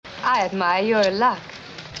I admire your luck,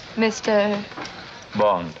 Mr.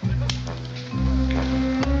 Bond.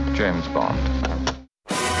 James Bond.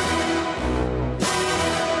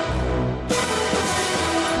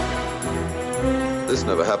 This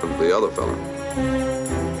never happened to the other fella.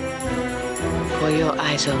 For your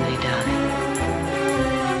eyes only, darling.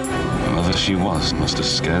 Whoever she was must have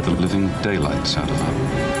scared the living daylights out of her.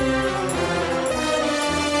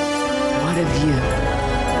 What have you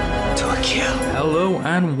to a kill? Hello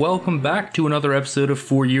and welcome back to another episode of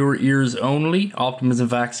For Your Ears Only, Optimism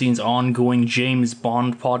Vaccine's ongoing James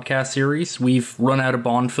Bond podcast series. We've run out of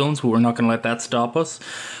Bond films, but we're not going to let that stop us.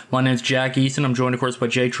 My name's Jack Easton. I'm joined, of course, by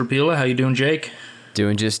Jake Trapila. How you doing, Jake?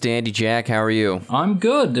 Doing just dandy, Jack. How are you? I'm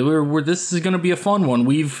good. This is going to be a fun one.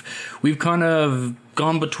 We've kind of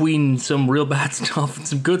gone between some real bad stuff and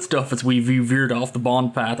some good stuff as we've veered off the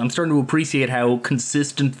Bond path. I'm starting to appreciate how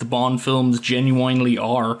consistent the Bond films genuinely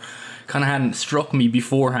are. Kind of hadn't struck me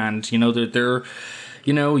beforehand. You know, they're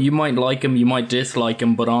you know, you might like them, you might dislike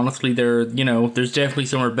them, but honestly, they're, you know, there's definitely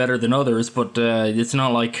some are better than others, but it's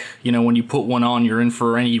not like, you know, when you put one on, you're in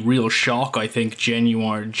for any real shock, I think,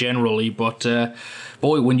 generally, but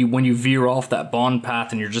boy, when you veer off that Bond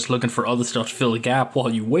path and you're just looking for other stuff to fill the gap while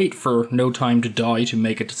you wait for No Time to Die to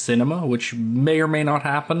make it to cinema, which may or may not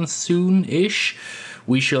happen soon-ish,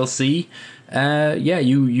 we shall see.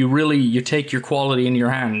 You take your quality in your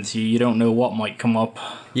hands. You don't know what might come up.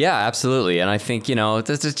 Yeah, absolutely. And I think, you know,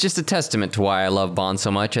 this is just a testament to why I love Bond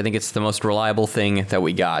so much. I think it's the most reliable thing that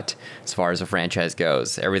we got as far as a franchise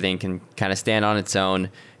goes. Everything can kind of stand on its own,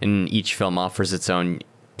 and each film offers its own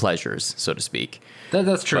pleasures, so to speak.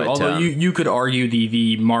 That's true. But, although you could argue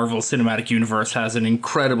the Marvel Cinematic Universe has an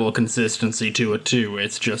incredible consistency to it, too.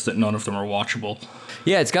 It's just that none of them are watchable.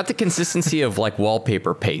 Yeah, it's got the consistency of like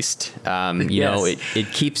wallpaper paste. You know,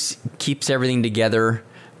 it keeps everything together,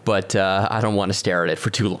 but I don't want to stare at it for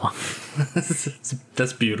too long.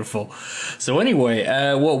 That's beautiful. So anyway,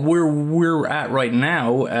 what we're at right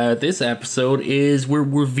now, this episode is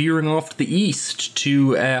we're veering off to the east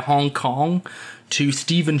to Hong Kong, to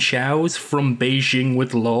Stephen Chow's From Beijing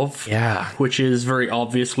with Love, which is very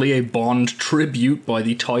obviously a Bond tribute by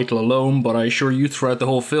the title alone, but I assure you throughout the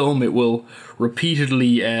whole film it will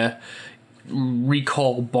repeatedly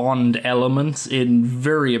recall Bond elements in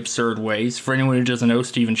very absurd ways. For anyone who doesn't know,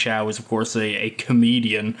 Stephen Chow is of course a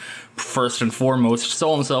comedian first and foremost.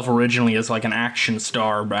 Saw himself originally as like an action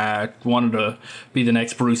star, wanted to be the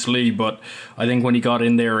next Bruce Lee, but I think when he got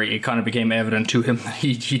in there it kind of became evident to him that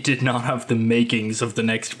he did not have the makings of the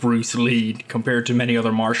next Bruce Lee compared to many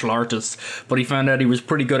other martial artists, but he found out he was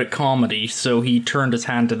pretty good at comedy, so he turned his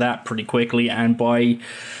hand to that pretty quickly, and by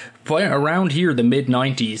around here, the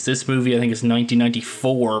mid-90s, this movie I think is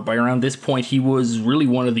 1994, by around this point he was really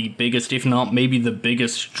one of the biggest, if not maybe the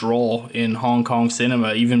biggest draw in Hong Kong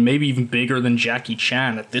cinema, maybe even bigger than Jackie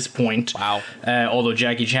Chan at this point. Wow. Although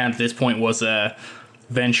Jackie Chan at this point was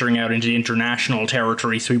venturing out into international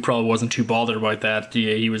territory, so he probably wasn't too bothered about that.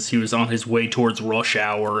 Yeah, he was on his way towards Rush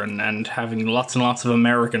Hour and having lots and lots of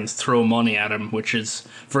Americans throw money at him, which is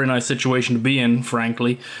a very nice situation to be in,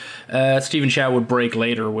 frankly. Stephen Chow would break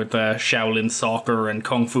later with Shaolin Soccer and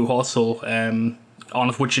Kung Fu Hustle, on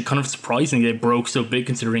which it kind of surprising they broke so big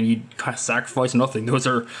considering he kind of sacrificed nothing. Those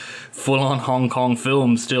are full-on Hong Kong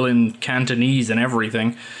films, still in Cantonese and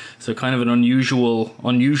everything. So kind of an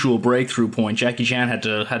unusual breakthrough point. Jackie Chan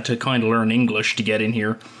had to kind of learn English to get in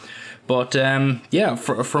here. But From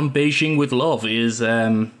Beijing with Love is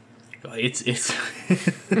it's this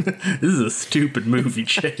is a stupid movie,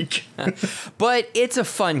 Jake. But it's a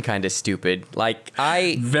fun kind of stupid.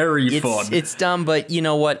 Very fun. It's dumb, but you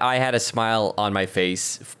know what? I had a smile on my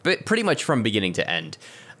face, but pretty much from beginning to end.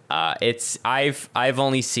 I've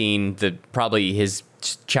only seen probably his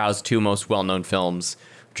Chow's two most well-known films,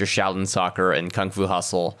 which are Shaolin Soccer and Kung Fu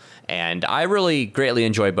Hustle, and I really greatly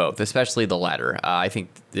enjoy both, especially the latter. I think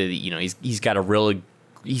he's got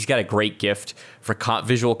a great gift for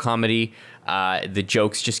visual comedy. The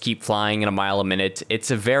jokes just keep flying at a mile a minute. It's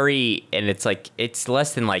less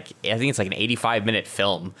than I think it's like an 85-minute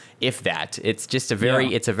film, if that. It's just a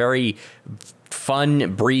very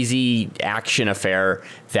fun, breezy action affair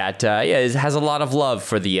that has a lot of love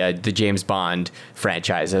for the James Bond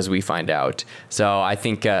franchise, as we find out. So I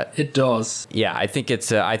think it does. Yeah, I think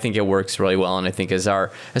it works really well, and I think as far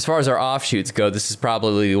as our offshoots go, this is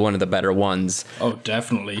probably one of the better ones. Oh,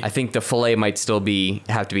 definitely. I think the Filet might still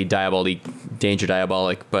have to be Danger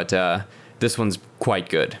Diabolic, but this one's quite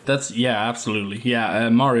good. Absolutely. Yeah,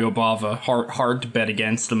 Mario Bava, hard to bet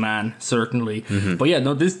against the man, certainly. Mm-hmm. But yeah,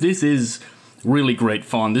 no, this is really great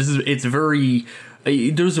fun. It's very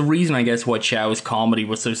there's a reason, I guess, why Chow's comedy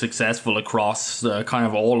was so successful across kind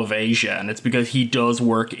of all of Asia, and it's because he does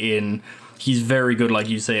work in. He's very good, like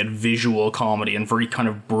you say, at visual comedy and very kind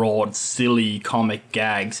of broad, silly comic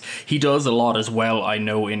gags. He does a lot as well, I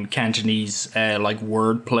know, in Cantonese, like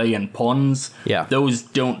wordplay and puns. Yeah. Those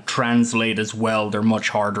don't translate as well. They're much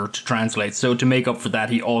harder to translate. So to make up for that,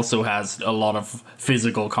 he also has a lot of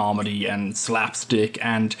physical comedy and slapstick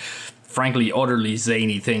and, frankly, utterly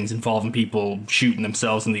zany things involving people shooting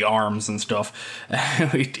themselves in the arms and stuff.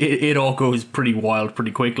 It all goes pretty wild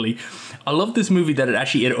pretty quickly. I love this movie that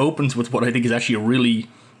it opens with what I think is actually a really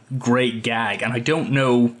great gag, and I don't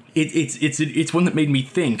know. It's one that made me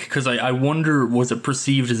think, because I wonder, was it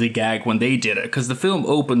perceived as a gag when they did it? Because the film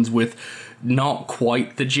opens with not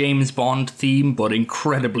quite the James Bond theme, but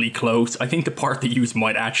incredibly close. I think the part they use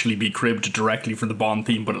might actually be cribbed directly from the Bond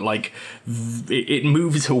theme, but it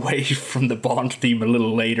moves away from the Bond theme a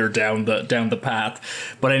little later down the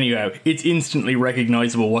path. But anyhow, it's instantly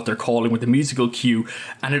recognizable what they're calling with the musical cue,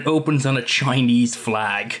 and it opens on a Chinese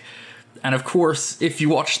flag. And of course, if you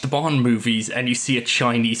watch the Bond movies and you see a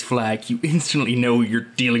Chinese flag, you instantly know you're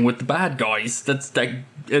dealing with the bad guys. That's like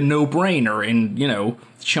a no-brainer. And, you know,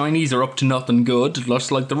 Chinese are up to nothing good,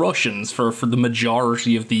 just like the Russians for the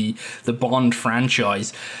majority of the Bond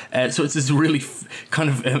franchise. So it's this really kind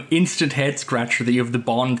of instant head-scratcher that you have the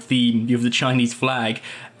Bond theme, you have the Chinese flag,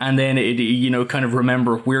 and then it, you know, kind of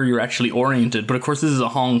remember where you're actually oriented. But of course, this is a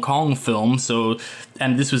Hong Kong film,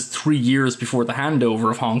 and this was 3 years before the handover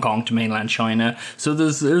of Hong Kong to mainland China. So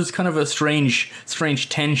there's kind of a strange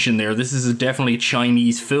tension there. This is definitely a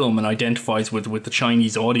Chinese film and identifies with the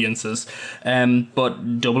Chinese audiences. But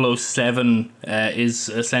 007 is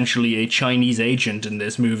essentially a Chinese agent in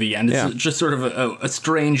this movie, and it's just sort of a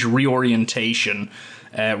strange reorientation.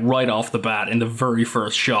 Right off the bat in the very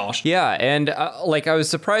first shot. Yeah, and I was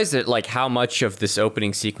surprised at how much of this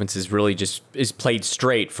opening sequence is really just is played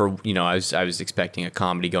straight for, you know, I was expecting a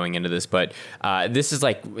comedy going into this, but this is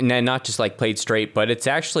not just played straight, but it's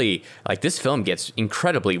actually this film gets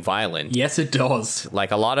incredibly violent. Yes, it does.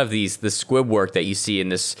 A lot of the squib work that you see in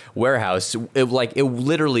this warehouse, it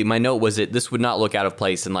literally, my note was this would not look out of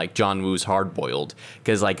place in John Woo's Hard Boiled,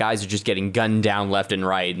 because guys are just getting gunned down left and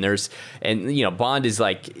right, and you know, Bond is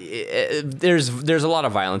there's a lot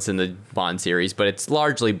of violence in the Bond series, but it's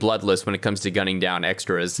largely bloodless when it comes to gunning down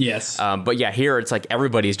extras. Yes. But yeah, here it's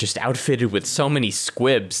everybody's just outfitted with so many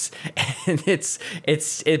squibs, and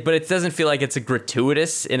but it doesn't feel like it's a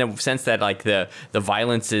gratuitous in a sense that the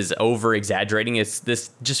violence is over exaggerating. This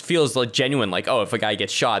just feels genuine. If a guy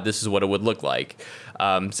gets shot, this is what it would look like.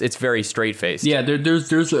 It's very straight faced. Yeah,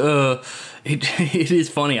 there's it is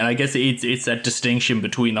funny, and I guess it's that distinction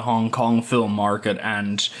between the Hong Kong film market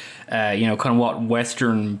and you know, kind of what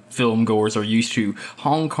Western film goers are used to.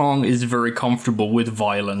 Hong Kong is very comfortable with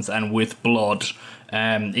violence and with blood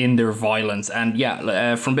in their violence, and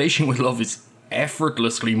From Beijing with Love is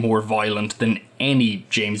effortlessly more violent than any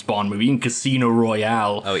James Bond movie. In Casino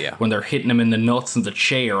Royale, oh yeah, when they're hitting him in the nuts and the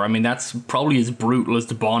chair, I mean, that's probably as brutal as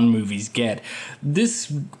the Bond movies get. This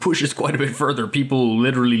pushes quite a bit further. People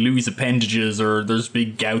literally lose appendages, or there's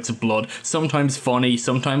big gouts of blood, sometimes funny,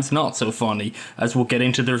 sometimes not so funny. As we'll get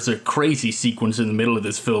into, there's a crazy sequence in the middle of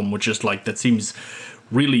this film which just that seems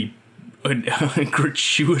really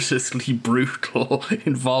gratuitously brutal,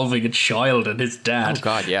 involving a child and his dad. Oh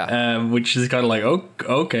god, yeah. Which is kind of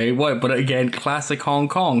okay, what? But again, classic Hong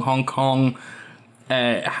Kong. Hong Kong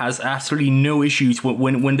has absolutely no issues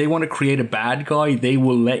when they want to create a bad guy. They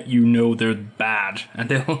will let you know they're bad, and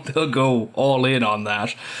they'll go all in on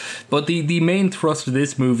that. But the main thrust of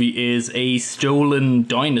this movie is a stolen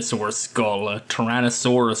dinosaur skull, a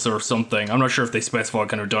Tyrannosaurus or something. I'm not sure if they specify what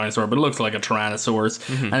kind of dinosaur, but it looks like a Tyrannosaurus.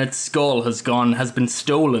 Mm-hmm. And its skull has been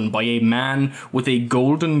stolen by a man with a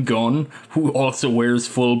golden gun who also wears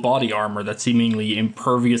full body armor that's seemingly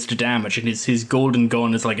impervious to damage. And his golden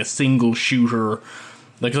gun is a single shooter.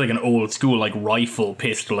 It's like an old school rifle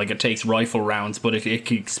pistol. It takes rifle rounds, but it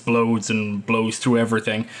explodes and blows through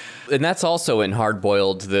everything. And that's also in Hard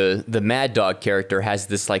Boiled. The Mad Dog character has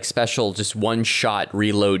this special just one shot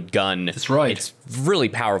reload gun. That's right. It's really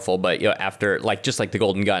powerful, but you know, after just like the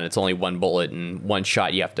golden gun, it's only one bullet and one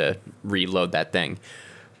shot. You have to reload that thing.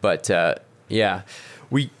 But yeah,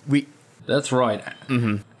 we. That's right.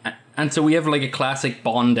 Mm-hmm. And so we have a classic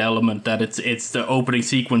Bond element that it's the opening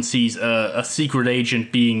sequence sees a secret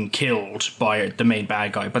agent being killed by the main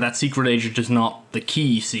bad guy, but that secret agent is not the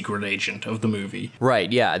key secret agent of the movie.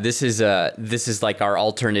 Right, yeah. This is our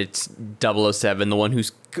alternate 007, the one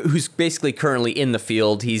who's who's basically currently in the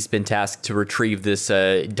field. He's been tasked to retrieve this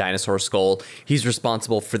dinosaur skull. He's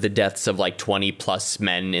responsible for the deaths of like 20 plus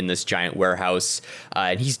men in this giant warehouse.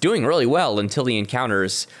 And he's doing really well until he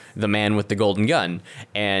encounters the man with the golden gun.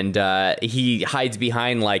 And he hides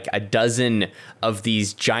behind like a dozen of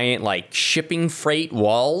these giant like shipping freight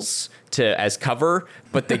walls as cover,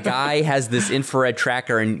 but the guy has this infrared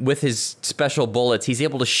tracker, and with his special bullets, he's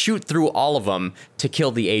able to shoot through all of them to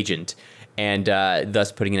kill the agent, and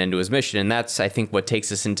thus putting an end to his mission. And that's, I think, what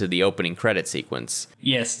takes us into the opening credit sequence.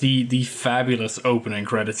 Yes, the fabulous opening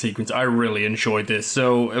credit sequence. I really enjoyed this.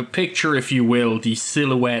 So, picture, if you will, the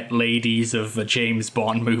silhouette ladies of a James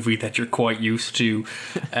Bond movie that you're quite used to.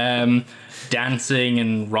 Dancing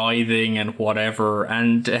and writhing and whatever,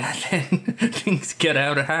 and then things get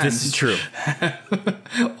out of hand. This is true.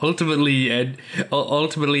 ultimately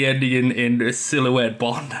ending in a silhouette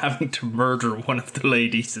Bond having to murder one of the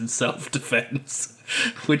ladies in self-defense,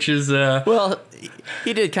 which is well,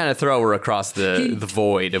 he did kind of throw her across the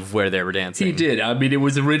void of where they were dancing. He did. I mean, it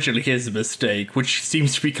was originally his mistake, which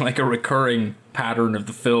seems to be like a recurring pattern of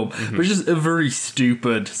the film, which is a very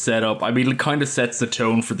stupid setup. I mean, it kind of sets the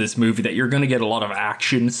tone for this movie that you're going to get a lot of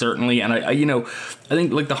action, certainly. And I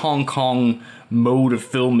think like the Hong Kong mode of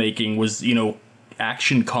filmmaking was,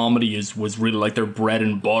 action comedy was really like their bread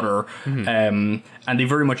and butter. And they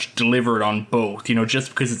very much delivered on both.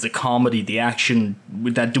 Just because it's a comedy, the action,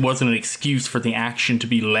 that wasn't an excuse for the action to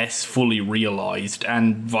be less fully realized,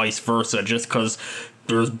 and vice versa. Just because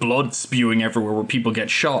there's blood spewing everywhere where people get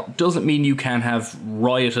shot doesn't mean you can have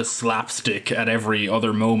riotous slapstick at every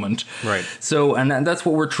other moment. Right. So, and that's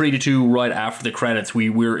what we're treated to right after the credits.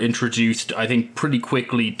 We're introduced, I think, pretty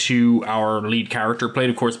quickly to our lead character, played,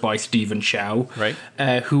 of course, by Stephen Chow. Right.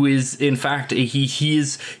 Who is, in fact,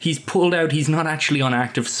 he's pulled out. He's not actually on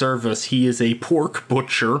active service. He is a pork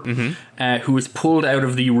butcher who is pulled out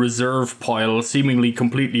of the reserve pile, seemingly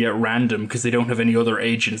completely at random, because they don't have any other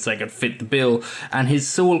agents that could fit the bill. And his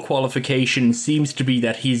sole qualification seems to be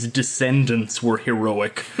that his descendants were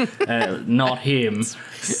heroic, not him.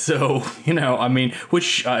 So,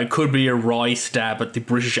 which could be a wry stab at the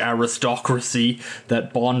British aristocracy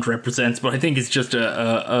that Bond represents, but I think it's just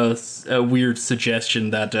a weird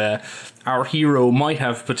suggestion that our hero might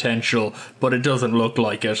have potential, but it doesn't look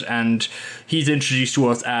like it. And he's introduced to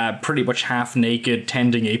us pretty much half naked,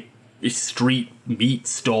 tending a street meat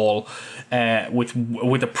stall,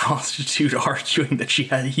 with a prostitute arguing that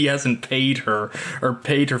he hasn't paid her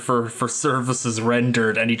for services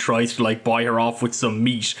rendered, and he tries to buy her off with some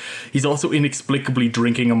meat. He's also inexplicably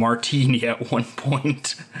drinking a martini at one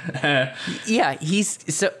point. Yeah,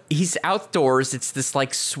 he's outdoors. It's this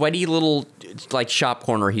sweaty little shop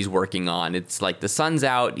corner he's working on. It's the sun's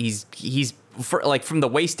out. He's from the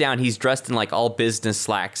waist down, he's dressed in all business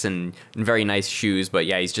slacks and very nice shoes, but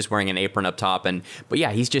yeah, he's just wearing an apron up top, but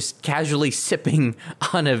yeah, he's just casually sipping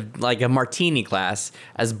on a martini glass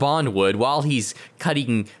as Bond would, while he's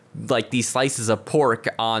cutting these slices of pork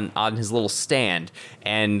on his little stand.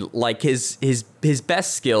 And his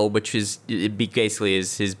best skill, which is basically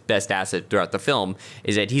his best asset throughout the film,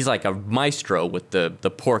 is that he's like a maestro with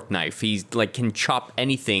the pork knife. He's can chop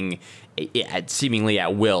anything seemingly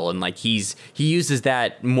at will, and he uses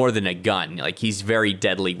that more than a gun. He's very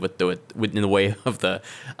deadly in the way of the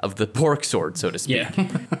pork sword, so to speak.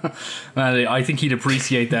 Yeah. I think he'd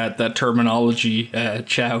appreciate that terminology.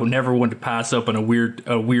 Chow, never one to pass up on a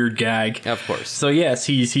weird gag. Of course. So yes,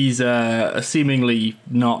 he's seemingly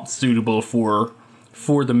not suitable for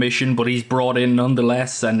the mission, but he's brought in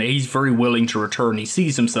nonetheless, and he's very willing to return. He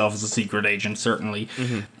sees himself as a secret agent, certainly.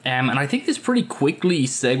 And I think this pretty quickly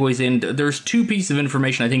segues in. There's two pieces of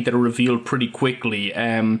information I think that are revealed pretty quickly.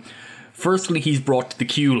 Firstly, he's brought to the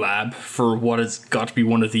Q Lab for what has got to be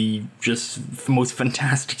one of the just most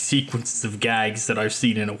fantastic sequences of gags that I've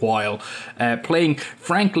seen in a while. Playing,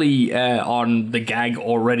 frankly, on the gag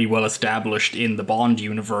already well established in the Bond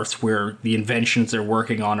universe, where the inventions they're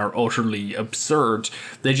working on are utterly absurd.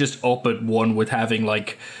 They just up it one with having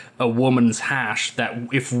a woman's hat that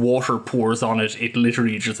if water pours on it, it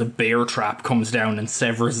literally just a bear trap comes down and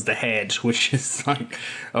severs the head, which is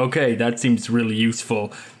okay, that seems really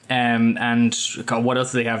useful. And God, what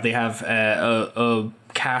else do they have? They have a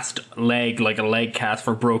cast leg, a leg cast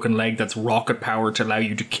for a broken leg that's rocket powered to allow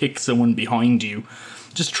you to kick someone behind you.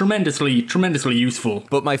 just tremendously useful.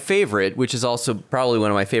 But my favorite, which is also probably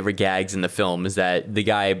one of my favorite gags in the film, is that the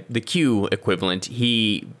guy, the Q equivalent,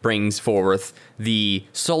 he brings forth the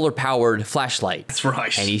solar-powered flashlight. That's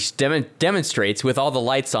right. And he demonstrates with all the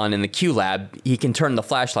lights on in the Q lab, he can turn the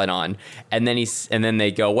flashlight on. And then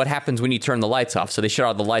they go, what happens when you turn the lights off? So they shut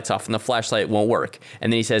all the lights off and the flashlight won't work.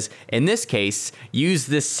 And then he says, in this case, use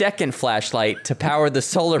this second flashlight to power the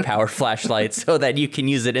solar-powered flashlight so that you can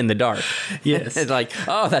use it in the dark. Yes. It's like,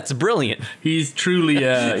 oh, that's brilliant. He's truly,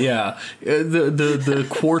 the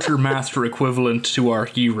quartermaster equivalent to our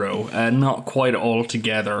hero, not quite all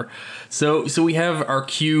together. So we have our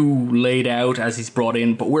Q laid out as he's brought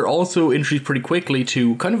in, but we're also introduced pretty quickly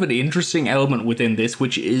to kind of an interesting element within this,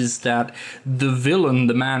 which is that the villain,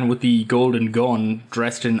 the man with the golden gun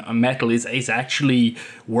dressed in metal, is actually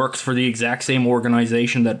works for the exact same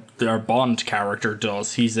organization that our Bond character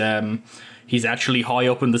does. He's actually high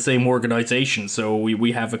up in the same organization, so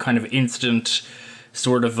we have a kind of instant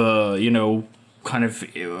sort of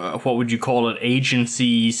what would you call it,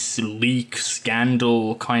 agency leak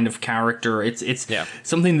scandal kind of character. It's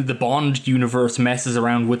something that the Bond universe messes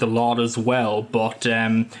around with a lot as well, but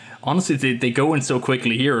honestly they go in so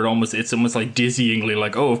quickly here, it's almost like dizzyingly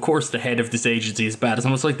like, oh, of course the head of this agency is bad. It's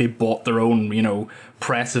almost like they bought their own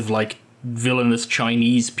press of like villainous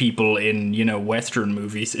Chinese people in Western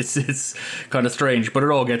movies. It's kind of strange, but it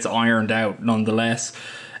all gets ironed out nonetheless.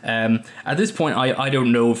 At this point, I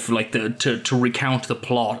don't know if like to recount the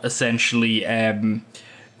plot essentially. The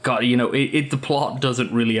plot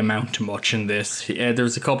doesn't really amount to much in this.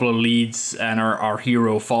 There's a couple of leads, and our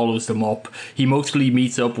hero follows them up. He mostly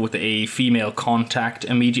meets up with a female contact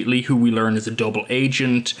immediately, who we learn is a double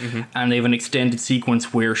agent, and they have an extended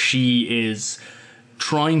sequence where she is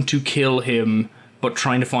trying to kill him, but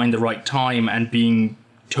trying to find the right time and being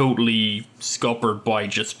totally scuppered by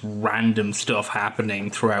just random stuff happening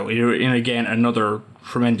throughout. And again, another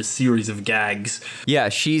tremendous series of gags. Yeah,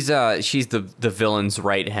 she's the villain's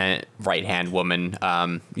right hand woman.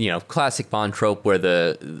 Classic Bond trope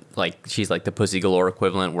where she's like the Pussy Galore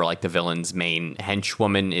equivalent, where like the villain's main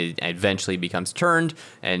henchwoman eventually becomes turned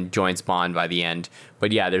and joins Bond by the end.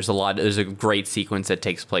 But yeah, there's a great sequence that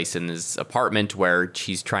takes place in his apartment where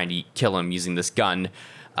she's trying to kill him using this gun.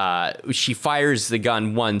 She fires the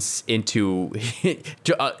gun once into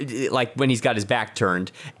like when he's got his back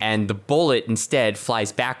turned, and the bullet instead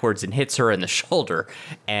flies backwards and hits her in the shoulder,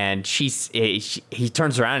 and he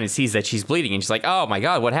turns around and sees that she's bleeding, and she's like, oh my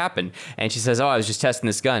god, what happened? And she says, oh, I was just testing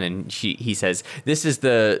this gun. And he says, this is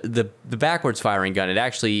the backwards firing gun.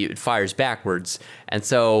 It fires backwards. And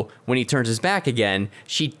so when he turns his back again,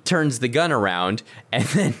 she turns the gun around and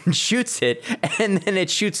then shoots it, and then it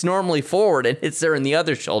shoots normally forward and hits her in the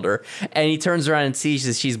other shoulder. And he turns around and sees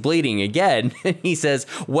that she's bleeding again. And he says,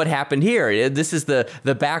 what happened here? This is the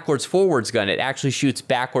backwards forwards gun. It actually shoots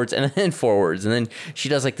backwards and then forwards. And then she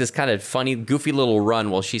does like this kind of funny, goofy little run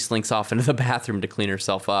while she slinks off into the bathroom to clean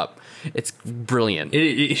herself up. It's brilliant.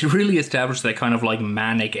 It really established that kind of like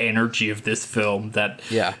manic energy of this film that,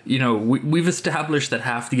 we've established that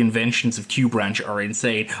half the inventions of Q Branch are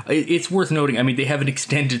insane. It's worth noting, I mean, they have an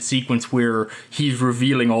extended sequence where he's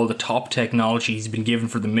revealing all the top technology he's been given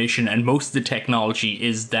for the mission, and most of the technology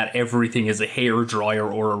is that everything is a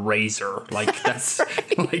hairdryer or a razor. Like, that's,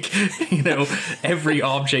 like, every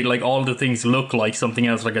object, like, all the things look like something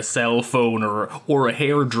else, like a cell phone or a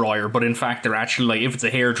hairdryer, but in fact, they're actually, like, if it's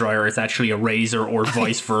a hairdryer, it's actually a razor or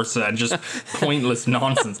vice versa, and just pointless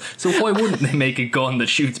nonsense. So why wouldn't they make a gun that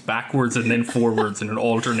shoots backwards and then forwards in an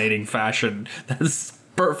alternating fashion? That's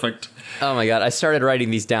perfect. Oh my god, I started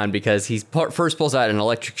writing these down because he first pulls out an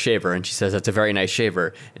electric shaver, and she says, that's a very nice shaver.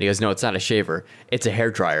 And he goes, no, it's not a shaver, it's a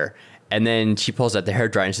hairdryer. And then she pulls out the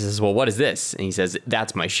hairdryer and she says, well, what is this? And he says,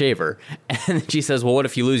 that's my shaver. And then she says, well, what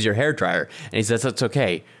if you lose your hairdryer? And he says, that's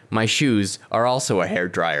okay, my shoes are also a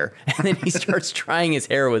hairdryer. And then he starts drying his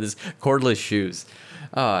hair with his cordless shoes.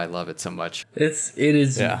 Oh, I love it so much. It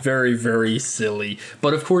is very, very silly.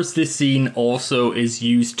 But of course, this scene also is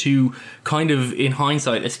used to kind of, in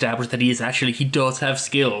hindsight, establish that he does have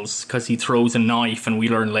skills, because he throws a knife, and we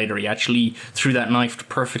learn later he actually threw that knife to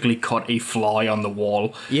perfectly cut a fly on the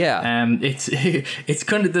wall. Yeah. It's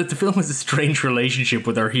kind of, the film has a strange relationship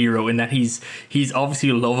with our hero in that he's obviously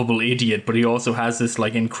a lovable idiot, but he also has this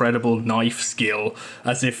like incredible knife skill,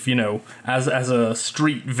 as if, as a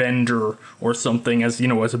street vendor or something, as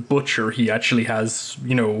a butcher, he actually has,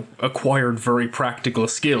 acquired very practical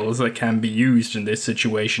skills that can be used in this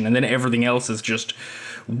situation. And then everything else is just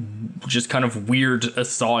kind of weird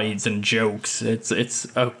asides and jokes. It's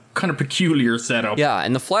a kind of peculiar setup. Yeah,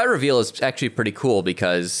 and the fly reveal is actually pretty cool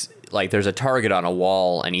because, like, there's a target on a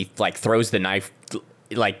wall, and he, like, throws the knife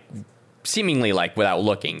like seemingly like without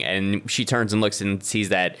looking, and she turns and looks and sees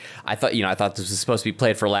that I thought this was supposed to be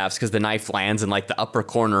played for laughs because the knife lands in like the upper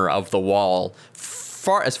corner of the wall,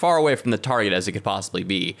 as far away from the target as it could possibly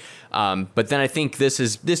be. But then I think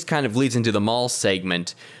this kind of leads into the mall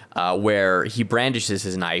segment where he brandishes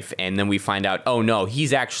his knife, and then we find out, oh no,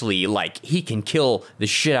 he's actually like, he can kill the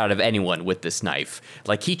shit out of anyone with this knife.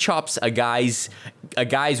 Like, he chops a guy's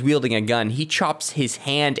wielding a gun, he chops his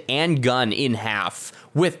hand and gun in half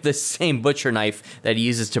with the same butcher knife that he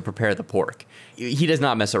uses to prepare the pork. He does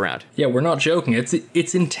not mess around. Yeah, we're not joking.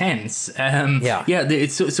 It's intense.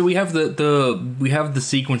 So we have the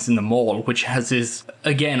sequence in the mall, which has this,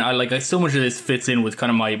 again, so much of this fits in with kind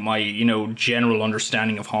of my general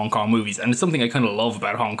understanding of Hong Kong movies, and it's something I kind of love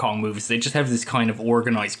about Hong Kong movies. They just have this kind of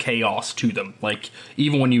organized chaos to them. Like,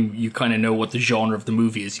 even when you kind of know what the genre of the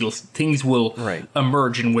movie is, things will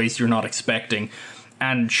emerge in ways you're not expecting.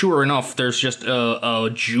 And sure enough, there's just a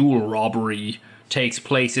jewel robbery takes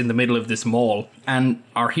place in the middle of this mall, and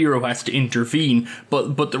our hero has to intervene,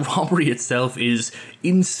 but the robbery itself is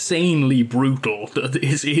insanely brutal.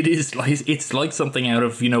 It's like something out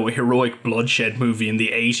of, a heroic bloodshed movie in the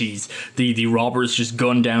 80s. The robbers just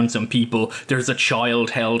gun down some people. There's a child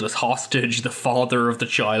held as hostage. The father of the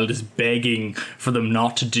child is begging for them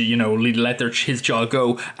not to let his child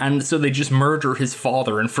go, and so they just murder his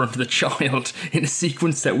father in front of the child in a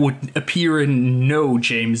sequence that would appear in no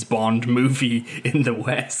James Bond movie in the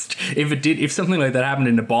West. If something like that happened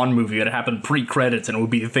in a Bond movie, it happened pre-credits, and it would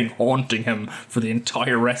be the thing haunting him for the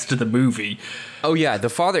entire rest of the movie. Oh yeah, the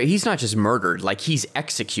father, he's not just murdered, like, he's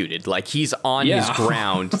executed. Like, he's on his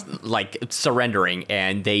ground, like, surrendering,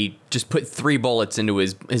 and they just put 3 bullets into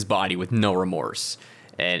his body with no remorse.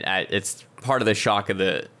 And it's part of the shock of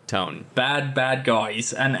the tone. Bad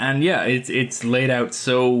guys. And yeah, it's laid out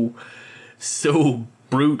so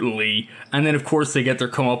brutally, and then of course they get their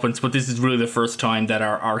comeuppance, but this is really the first time that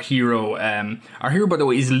our hero, by the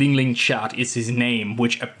way, is Ling Ling Chat is his name,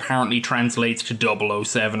 which apparently translates to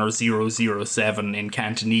 007 or 007 in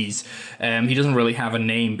Cantonese. He doesn't really have a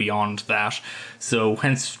name beyond that, so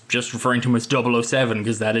hence just referring to him as 007,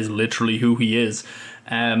 because that is literally who he is.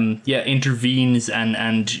 Intervenes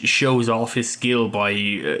and shows off his skill by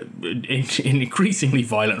in increasingly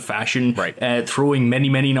violent fashion, throwing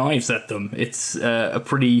many knives at them. It's a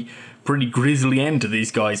pretty grisly end to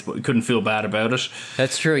these guys, but we couldn't feel bad about it.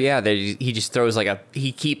 That's true. Yeah, he just throws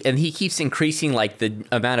he keeps increasing like the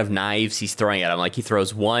amount of knives he's throwing at him. Like, he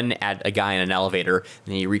throws one at a guy in an elevator,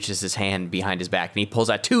 and he reaches his hand behind his back and he pulls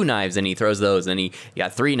out 2 knives and he throws those, and he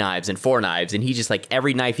got 3 knives and 4 knives, and he just, like,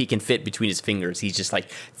 every knife he can fit between his fingers, he just, like,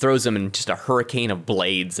 throws them in just a hurricane of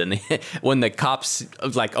blades. And when the cops,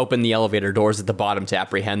 like, open the elevator doors at the bottom to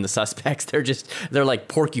apprehend the suspects, they're like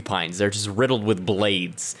porcupines. They're just riddled with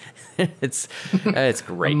blades. It's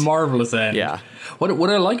great. Marvelous end. Yeah. What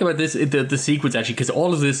I like about this, the sequence, actually, because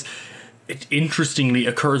all of this, it interestingly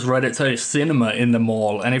occurs right outside a cinema in the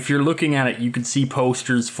mall, and if you're looking at it, you can see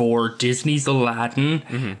posters for Disney's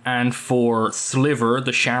Aladdin and for Sliver,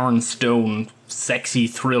 the Sharon Stone sexy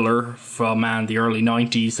thriller from the early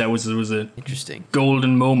 90s. It was a interesting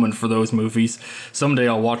golden moment for those movies. Someday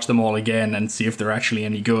I'll watch them all again and see if they're actually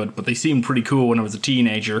any good, but they seemed pretty cool when I was a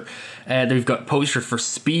teenager. They've got posters for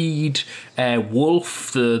Speed,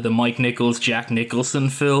 Wolf, the Mike Nichols, Jack Nicholson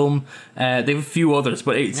film. They have a few others,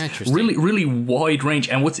 but it's really wide range.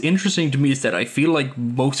 And what's interesting to me is that I feel like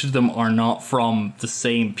most of them are not from the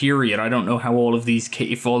same period. I don't know how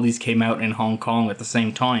if all these came out in Hong Kong at the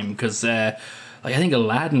same time, because I think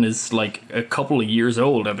Aladdin is like a couple of years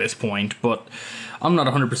old at this point, but I'm not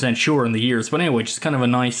 100% sure in the years. But anyway, just kind of a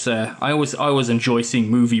nice, I always enjoy seeing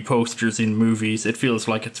movie posters in movies. It feels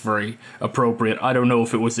like it's very appropriate. I don't know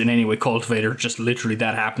if it was in any way cultivated, just literally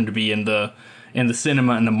that happened to be in the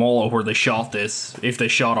cinema in the mall where they shot this, if they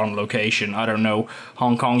shot on location. I don't know.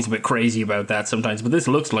 Hong Kong's a bit crazy about that sometimes, but this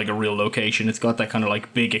looks like a real location. It's got that kind of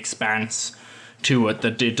like big expanse to it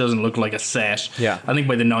that it doesn't look like a set. Yeah. I think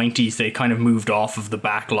by the 90s they kind of moved off of the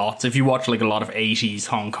back lots. If you watch like a lot of 80s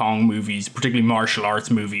Hong Kong movies, particularly martial arts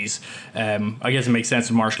movies, I guess it makes sense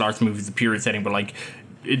with martial arts movies, the period setting, but like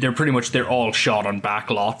they're all shot on back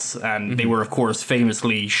lots, and they were of course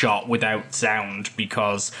famously shot without sound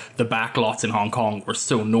because the back lots in Hong Kong were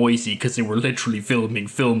so noisy because they were literally filming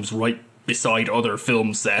films right beside other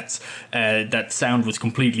film sets, that sound was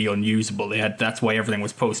completely unusable. That's why everything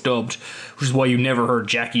was post-dubbed, which is why you never heard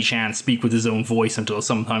Jackie Chan speak with his own voice until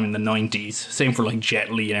sometime in the 90s. Same for like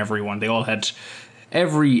Jet Li and everyone. They all had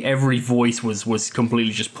every voice was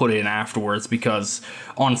completely just put in afterwards, because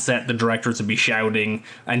on set the directors would be shouting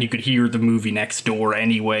and you could hear the movie next door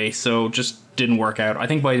anyway, so just didn't work out. I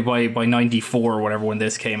think by 94 or whatever, when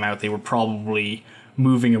this came out, they were probably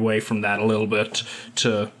moving away from that a little bit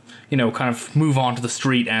to, you know, kind of move on to the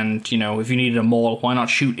street, and, you know, if you needed a mall, why not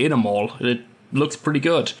shoot in a mall? It looks pretty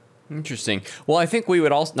good. Interesting. Well, I think we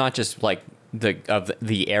would also not just like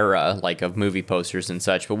the era, like, of movie posters and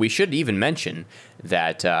such, but we should even mention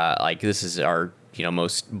that like, this is our, you know,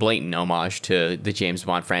 most blatant homage to the James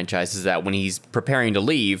Bond franchise, is that when he's preparing to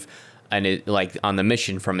leave and it, like, on the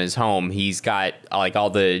mission from his home, he's got like all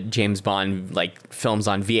the James Bond like films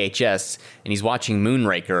on VHS, and he's watching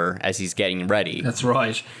Moonraker as he's getting ready. That's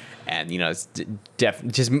right. And, you know, it's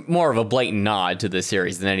just more of a blatant nod to the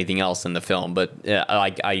series than anything else in the film. But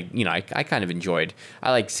I kind of enjoyed.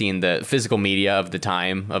 I like seeing the physical media of the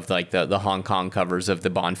time, of like the Hong Kong covers of the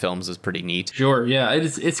Bond films, is pretty neat. Sure, yeah.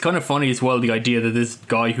 It's kind of funny as well, the idea that this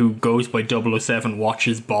guy who goes by 007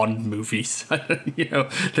 watches Bond movies. You know,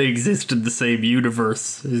 they exist in the same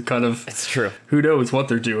universe. Is kind of... It's true. Who knows what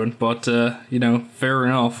they're doing, but, you know, fair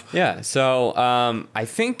enough. Yeah, so I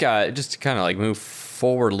think just to kind of like move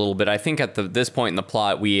forward a little bit, I think at this point in the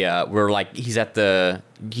plot, we're like,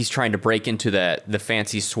 he's trying to break into the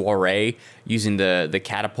fancy soiree using the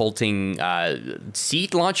catapulting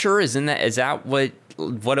seat launcher. Is that what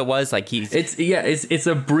it was? Like, it's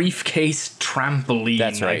a briefcase trampoline.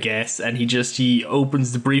 That's right. I guess, and he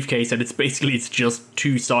opens the briefcase, and it's just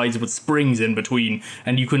two sides with springs in between,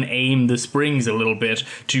 and you can aim the springs a little bit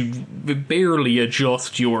to barely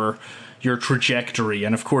adjust your trajectory,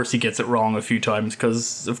 and of course he gets it wrong a few times,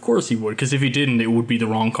 because of course he would, because if he didn't, it would be the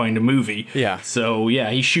wrong kind of movie. Yeah. So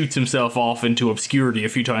yeah, he shoots himself off into obscurity a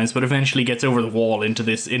few times, but eventually gets over the wall into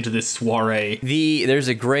this soiree. There's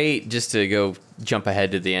a great, just to go jump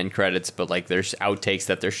ahead to the end credits, but like, there's outtakes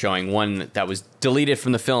that they're showing, one that was deleted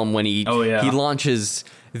from the film when he launches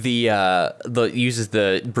uses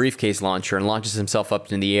the briefcase launcher and launches himself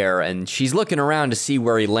up in the air, and she's looking around to see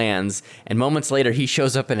where he lands, and moments later he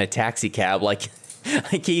shows up in a taxi cab, like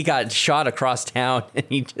he got shot across town, and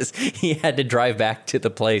he had to drive back to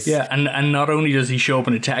the place. Yeah, and not only does he show up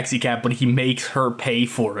in a taxi cab, but he makes her pay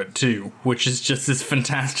for it too, which is just this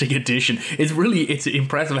fantastic addition. It's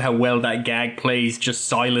impressive how well that gag plays just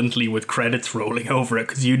silently with credits rolling over it,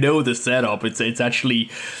 because you know the setup. It's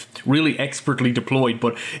actually really expertly deployed,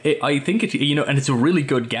 but I think it, you know, and it's a really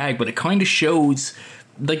good gag, but it kind of shows,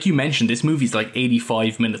 like you mentioned, this movie's like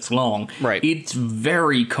 85 minutes long. Right. It's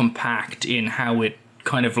very compact in how it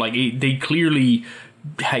kind of like, they clearly,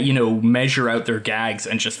 you know, measure out their gags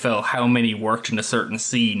and just felt how many worked in a certain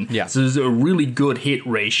scene. Yeah. So there's a really good hit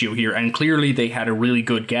ratio here, and clearly they had a really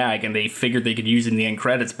good gag, and they figured they could use it in the end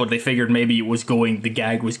credits, but they figured maybe the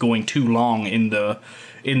gag was going too long in the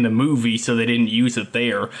movie, so they didn't use it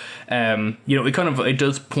there. You know, it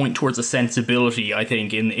does point towards a sensibility, I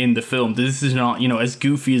think, in the film. This is not, you know, as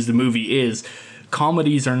goofy as the movie is,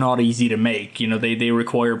 comedies are not easy to make. You know, they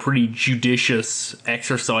require pretty judicious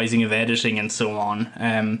exercising of editing and so on.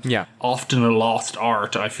 Often a lost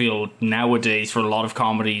art, I feel, nowadays, for a lot of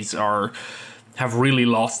comedies have really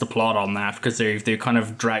lost the plot on that, because they kind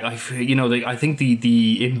of drag. I think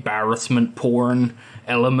the embarrassment porn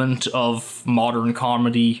element of modern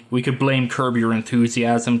comedy, we could blame Curb Your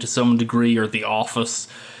Enthusiasm to some degree, or The Office,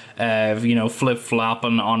 you know,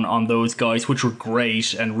 flip-flopping on those guys, which were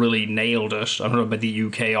great and really nailed it. I don't know about the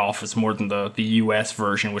UK Office more than the US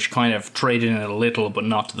version, which kind of traded in a little, but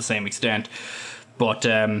not to the same extent. But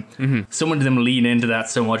some of them lean into that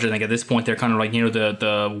so much, I think at this point they're kind of like, you know,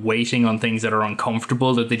 the waiting on things that are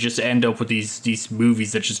uncomfortable, that they just end up with these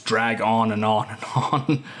movies that just drag on and on and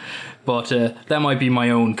on. But that might be my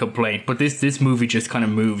own complaint. But this movie just kind of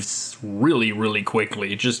moves really, really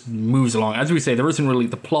quickly. It just moves along. As we say, there isn't really,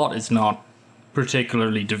 the plot is not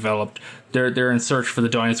particularly developed. They're in search for the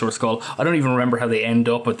dinosaur skull. I don't even remember how they end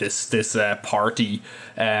up at this party.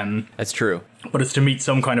 That's true. But it's to meet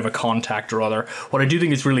some kind of a contact or other. What I do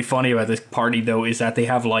think is really funny about this party, though, is that they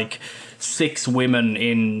have like 6 women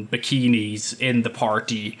in bikinis in the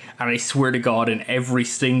party, and I swear to God, in every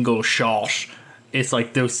single shot, it's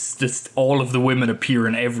like all of the women appear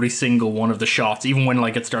in every single one of the shots, even when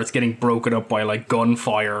like it starts getting broken up by like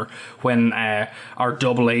gunfire, when our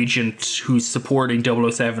double agent who's supporting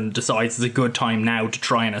 007 decides it's a good time now to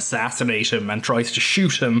try and assassinate him and tries to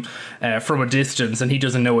shoot him from a distance, and he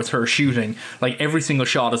doesn't know it's her shooting. Like every single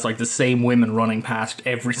shot is like the same women running past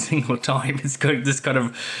every single time. It's kind of this kind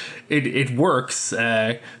of, it works,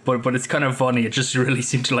 but it's kind of funny. It just really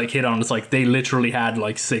seemed to like hit on. It's like they literally had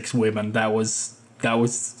like 6 women. That was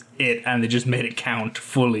it, and they just made it count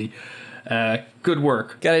fully. Good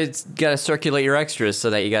work. Gotta circulate your extras so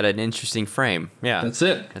that you got an interesting frame. Yeah, That's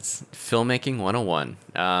it. That's filmmaking 101.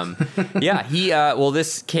 Yeah,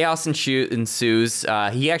 this chaos ensues.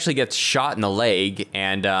 He actually gets shot in the leg,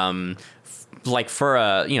 and like for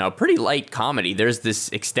a pretty light comedy, there's this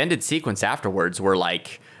extended sequence afterwards where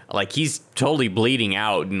like he's totally bleeding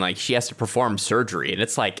out, and like she has to perform surgery, and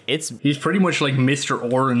He's pretty much like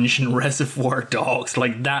Mr. Orange in Reservoir Dogs,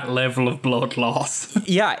 like that level of blood loss.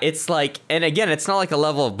 Yeah, it's like, and again, it's not like a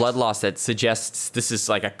level of blood loss that suggests this is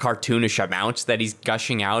like a cartoonish amount that he's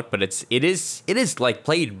gushing out, but it is like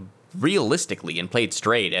played realistically and played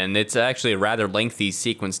straight, and it's actually a rather lengthy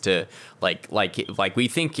sequence to like we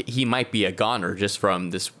think he might be a goner just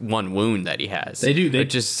from this one wound that he has.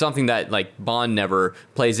 Which is something that like Bond never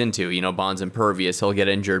plays into. Bond's impervious, he'll get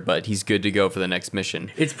injured, but he's good to go for the next mission.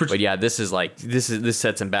 But yeah, this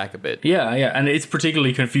sets him back a bit. Yeah, and it's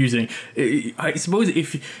particularly confusing. I suppose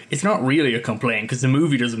if it's not really a complaint because the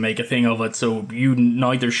movie doesn't make a thing of it, so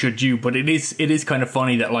neither should you. But it is kind of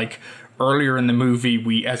funny that like earlier in the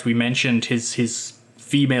movie, as we mentioned, his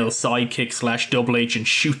female sidekick / double agent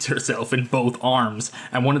shoots herself in both arms,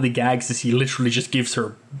 and one of the gags is he literally just gives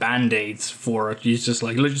her band-aids for it. He's just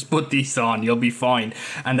like, let's just put these on, you'll be fine,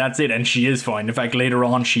 and that's it. And she is fine. In fact, later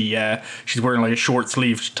on she's wearing like a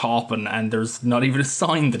short-sleeved top, and there's not even a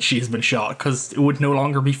sign that she has been shot, because it would no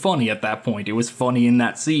longer be funny at that point. It was funny in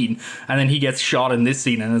that scene, and then he gets shot in this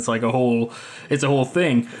scene, and it's like a whole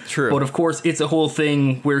thing. True. But of course it's a whole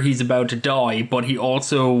thing where he's about to die, but he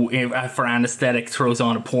also, for anesthetic, throws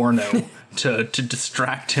on a porno to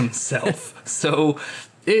distract himself. So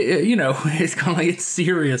it's kind of like, it's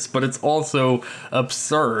serious, but it's also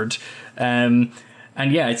absurd. And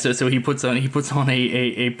yeah, so he puts on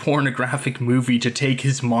a pornographic movie to take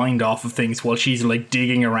his mind off of things while she's like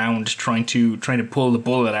digging around trying to pull the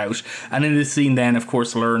bullet out. And in this scene, then of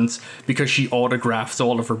course learns, because she autographs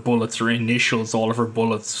all of her bullets or initials all of her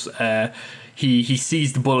bullets. He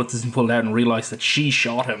sees the bullets isn't pulled out and realizes that she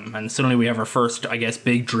shot him, and suddenly we have our first, I guess,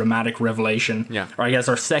 big dramatic revelation. Yeah. Or I guess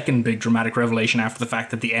our second big dramatic revelation after the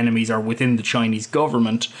fact that the enemies are within the Chinese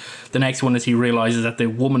government. The next one is he realizes that the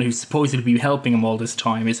woman who's supposed to be helping him all this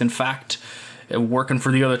time is in fact working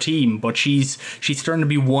for the other team, but she's starting to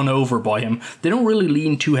be won over by him. They don't really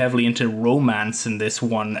lean too heavily into romance in this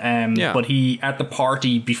one, but he, at the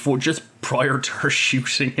party before, just prior to her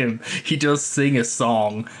shooting him, he does sing a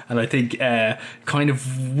song, and I think kind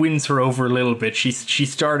of wins her over a little bit.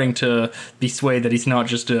 She's starting to be swayed that he's not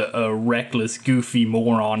just a reckless, goofy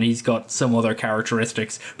moron. He's got some other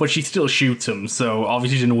characteristics, but she still shoots him, so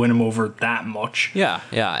obviously didn't win him over that much. Yeah,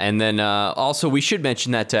 and then also we should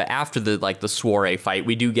mention that after the soiree fight,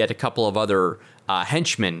 we do get a couple of other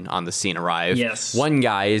henchmen on the scene arrive. Yes. One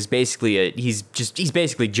guy is basically he's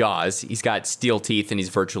basically Jaws. He's got steel teeth and he's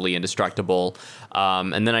virtually indestructible.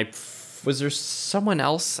 And then was there someone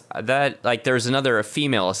else that there's a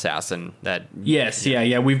female assassin that. Yes,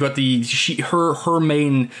 yeah. We've got her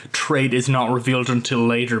main trait is not revealed until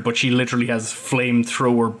later, but she literally has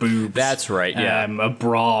flamethrower boobs. That's right. Yeah. A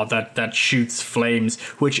bra that shoots flames.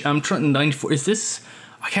 Which I'm trying. 94. Is this?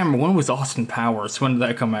 I can't remember, when was Austin Powers? When did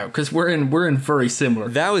that come out? Because we're in very similar.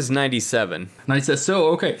 That was 97. 97. So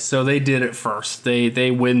okay, so they did it first.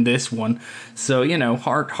 They win this one. So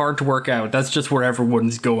hard to work out. That's just where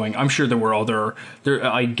everyone's going. I'm sure there were other.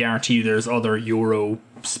 I guarantee you, there's other Euro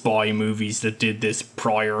spy movies that did this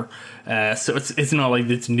prior. So it's not like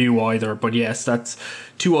it's new either. But yes, that's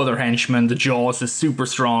two other henchmen. The Jaws is super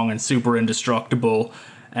strong and super indestructible.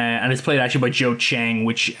 And it's played actually by Joe Cheng,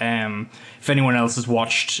 which, if anyone else has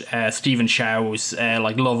watched Stephen Chow's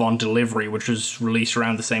Love on Delivery, which was released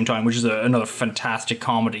around the same time, which is another fantastic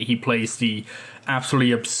comedy. He plays the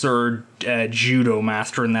absolutely absurd judo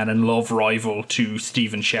master in that, and love rival to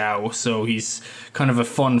Stephen Chow. So he's kind of a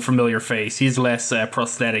fun, familiar face. He's less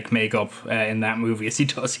prosthetic makeup in that movie as he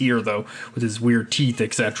does here, though, with his weird teeth,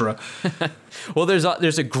 etc. Well,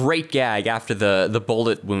 there's a great gag after the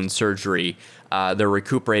bullet wound surgery. They're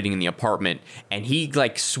recuperating in the apartment, and he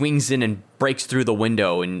swings in and breaks through the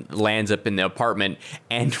window and lands up in the apartment.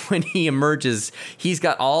 And when he emerges, he's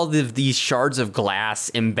got all of these shards of glass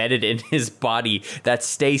embedded in his body that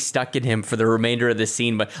stay stuck in him for the remainder of the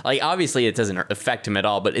scene. But obviously it doesn't affect him at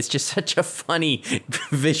all, but it's just such a funny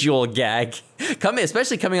visual gag.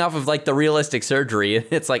 Especially coming off of the realistic surgery.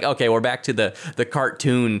 It's okay, we're back to the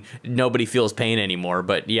cartoon, nobody feels pain anymore.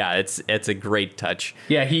 But yeah, it's a great touch.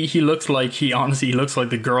 Yeah, he looks like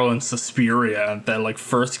the girl in Suspiria, that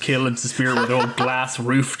first kill in Suspiria where the old glass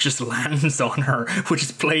roof just lands on her, which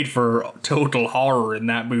is played for total horror in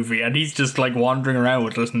that movie, and he's just wandering around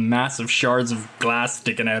with those massive shards of glass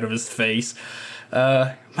sticking out of his face.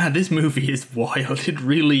 Man, this movie is wild. It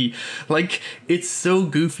really, like, it's so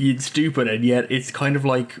goofy and stupid, and yet it's kind of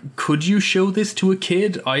like, could you show this to a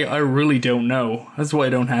kid? I really don't know. That's why I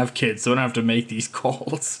don't have kids, so I don't have to make these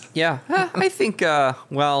calls. Yeah, I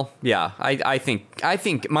think, I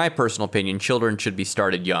think my personal opinion, children should be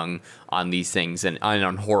started young on these things and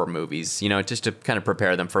on horror movies, you know, just to kind of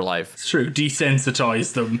prepare them for life. It's true,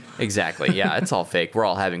 desensitize them. Exactly, yeah, it's all fake. We're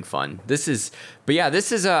all having fun. This is, I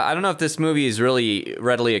don't know if this movie is really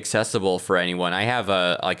readily accessible for anyone. I have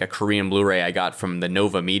a Korean Blu-ray I got from the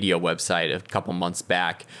Nova Media website a couple months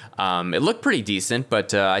back. It looked pretty decent,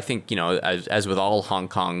 but I think, you know, as with all Hong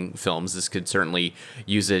Kong films, this could certainly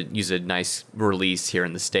use a nice release here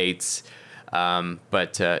in the States. I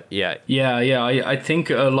think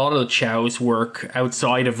a lot of Chow's work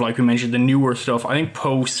outside of, like we mentioned, the newer stuff, I think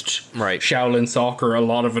post Shaolin Soccer, a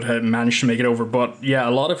lot of it had managed to make it over. But yeah,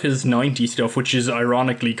 a lot of his 90s stuff, which is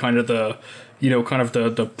ironically kind of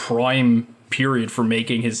the prime period for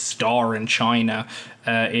making his star in China,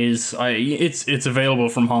 it's available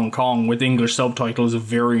from Hong Kong with English subtitles of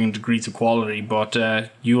varying degrees of quality, but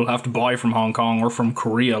you'll have to buy from Hong Kong or from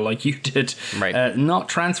Korea like you did, not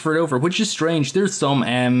transferred over, which is strange. There's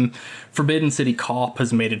some Forbidden City Cop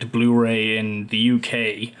has made it to Blu-ray in the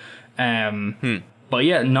UK, but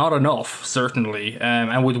yeah, not enough, certainly,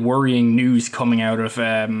 and with worrying news coming out of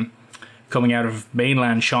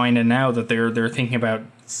mainland China now that they're thinking about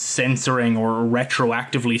censoring or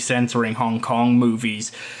retroactively censoring Hong Kong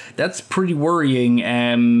movies. That's pretty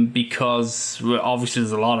worrying, because obviously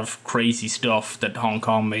there's a lot of crazy stuff that Hong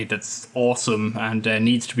Kong made that's awesome and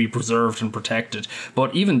needs to be preserved and protected.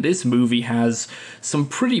 But even this movie has some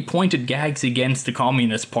pretty pointed gags against the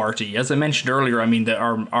Communist Party. As I mentioned earlier, I mean,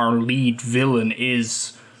 our lead villain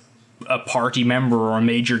is a party member or a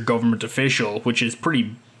major government official, which is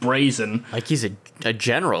pretty brazen. Like he's a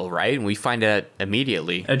general, right? And we find out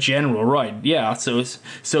immediately. A general, right? Yeah. So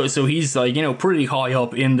he's like, you know, pretty high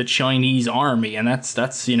up in the Chinese army, and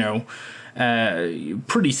that's you know, it's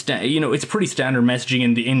pretty standard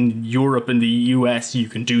messaging in Europe and the US. You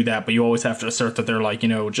can do that, but you always have to assert that they're like, you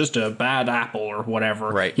know, just a bad apple or whatever.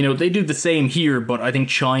 Right. You know, they do the same here, but I think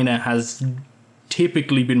China has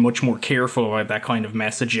typically been much more careful about that kind of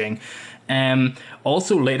messaging.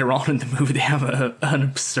 Also, later on in the movie, they have an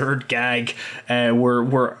absurd gag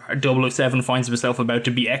where 007 finds himself about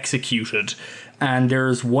to be executed, and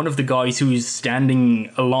there's one of the guys who's standing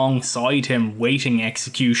alongside him waiting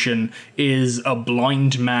execution is a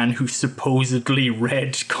blind man who supposedly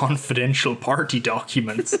read confidential party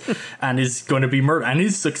documents and is going to be murdered, and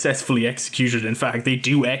is successfully executed. In fact, they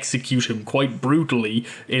do execute him quite brutally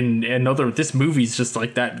in another. This movie's just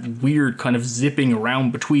like that weird kind of zipping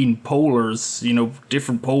around between polars, you know,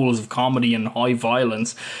 different poles of comedy and high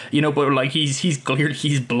violence, you know, but like he's clearly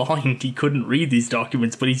he's blind, he couldn't read these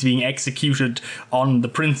documents, but he's being executed on the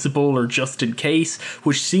principle or just in case,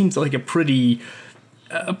 which seems like a pretty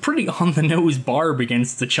on the nose barb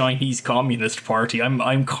against the Chinese Communist Party.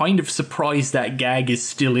 I'm kind of surprised that gag is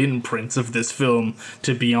still in prints of this film,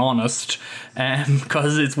 to be honest,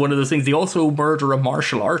 because it's one of those things. They also murder a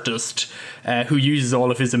martial artist who uses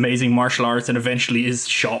all of his amazing martial arts and eventually is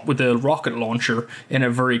shot with a rocket launcher in a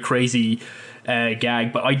very crazy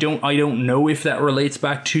gag. But I don't know if that relates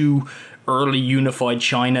back to early unified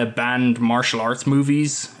China banned martial arts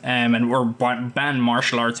movies or banned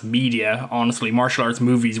martial arts media. Honestly, martial arts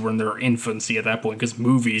movies were in their infancy at that point, because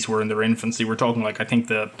movies were in their infancy. We're talking like, I think,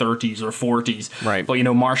 the 30s or 40s. Right. But, you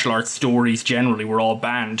know, martial arts stories generally were all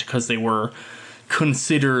banned because they were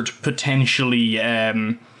considered potentially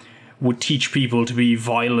would teach people to be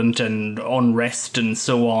violent and unrest and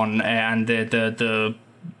so on. And the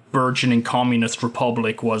burgeoning communist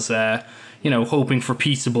republic was hoping for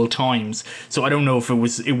peaceable times. So I don't know if it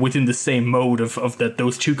was within the same mode of that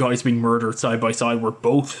those two guys being murdered side by side were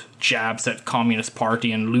both jabs at Communist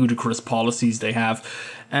Party and ludicrous policies they have.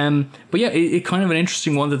 But yeah, it kind of an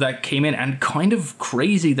interesting one that came in, and kind of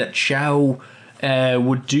crazy that Chow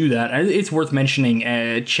would do that. And it's worth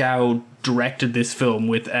mentioning, Chow directed this film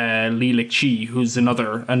with Li Lik-chi, who's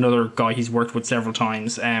another guy he's worked with several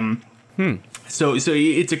times. So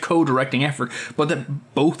it's a co-directing effort, but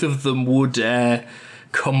that both of them would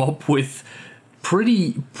come up with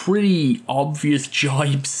pretty obvious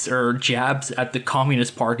jibes or jabs at the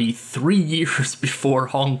Communist Party 3 years before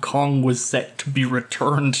Hong Kong was set to be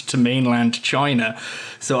returned to mainland China.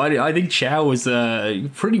 So I think Chow was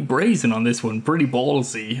pretty brazen on this one, pretty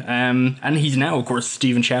ballsy. And he's now, of course,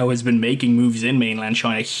 Stephen Chow has been making movies in mainland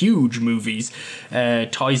China, huge movies,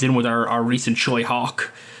 ties in with our recent Choi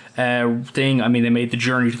Hawk thing. I mean, they made the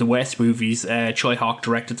Journey to the West movies. Choi Hawk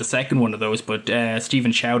directed the second one of those, but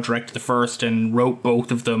Stephen Chow directed the first and wrote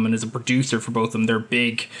both of them and is a producer for both of them. They're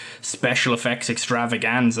big special effects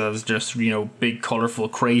extravaganzas, just, you know, big, colourful,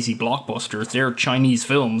 crazy blockbusters. They're Chinese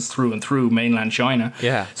films through and through, mainland China.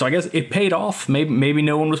 Yeah. So I guess it paid off. Maybe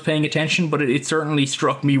no one was paying attention, but it certainly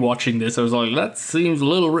struck me watching this. I was like, that seems a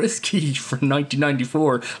little risky for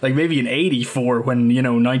 1994. Like maybe in 84 when, you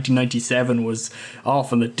know, 1997 was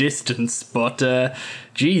off in the distance. But,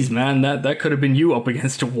 geez, man, that could have been you up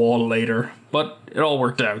against a wall later. But it all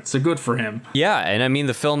worked out, so good for him. Yeah, and I mean,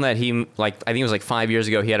 the film that he, like, I think it was like 5 years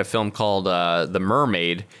ago, he had a film called The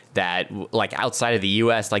Mermaid that, like, outside of the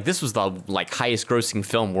U.S., like, this was the, like, highest grossing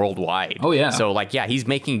film worldwide. Oh, yeah. So, like, yeah, he's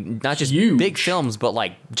making not just Huge. big films, but,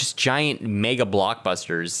 like, just giant mega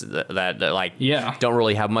blockbusters that like, Yeah. don't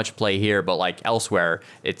really have much play here, but, like, elsewhere,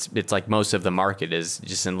 it's like most of the market is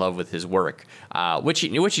just in love with his work, which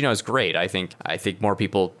you know is great. I think more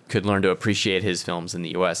people could learn to appreciate his films in the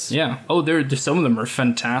U.S. Yeah. Oh, there's some of them are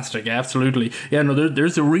fantastic. Absolutely. Yeah. No,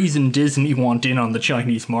 there's a reason Disney want in on the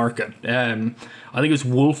Chinese market. I think it was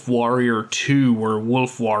Wolf Warrior 2 or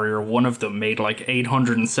Wolf Warrior, one of them made like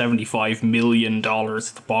 $875 million at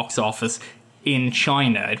the box office in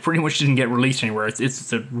China. It pretty much didn't get released anywhere.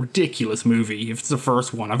 It's a ridiculous movie. If it's the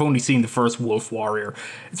first one, I've only seen the first Wolf Warrior.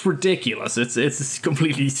 It's ridiculous. It's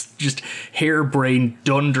completely just harebrained,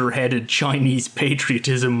 dunderheaded Chinese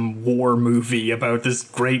patriotism war movie about this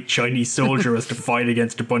great Chinese soldier who has to fight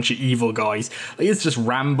against a bunch of evil guys. Like, it's just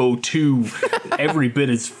Rambo 2, every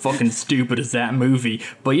bit as fucking stupid as that movie.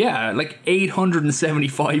 But yeah, like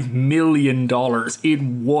 $875 million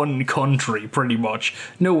in one country, pretty much.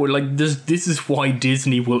 No, like this is why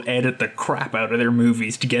Disney will edit the crap out of their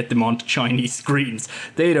movies to get them onto Chinese screens.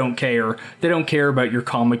 They don't care. They don't care about your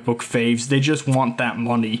comic book faves. They just want that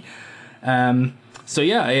money. So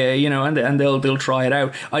yeah, you know, and they'll try it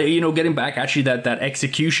out. You know, getting back actually that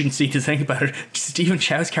execution scene, to think about it, Stephen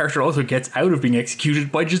Chow's character also gets out of being executed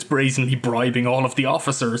by just brazenly bribing all of the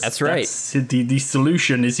officers. That's right. The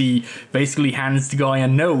solution is he basically hands the guy a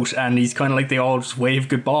note, and he's kind of like they all just wave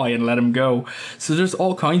goodbye and let him go. So there's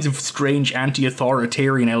all kinds of strange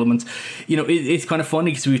anti-authoritarian elements. You know, it's kind of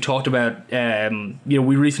funny because we've talked about, you know,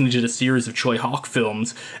 we recently did a series of Choi Hawk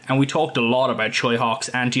films, and we talked a lot about Choi Hawk's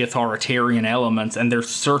anti-authoritarian elements, and they're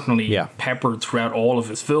certainly peppered throughout all of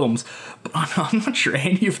his films, but I'm not sure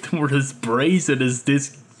any of them were as brazen as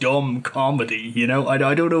this dumb comedy, you know? I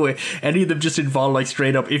don't know, any of them just involve like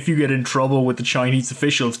straight up, if you get in trouble with the Chinese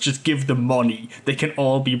officials, just give them money, they can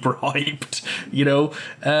all be bribed, you know?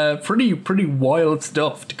 Pretty wild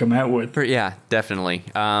stuff to come out with. Yeah, definitely.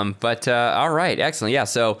 But all right, excellent. Yeah,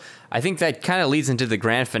 so I think that kind of leads into the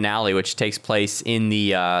grand finale, which takes place in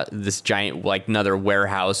the this giant, like, another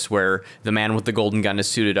warehouse where the man with the golden gun is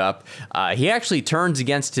suited up. He actually turns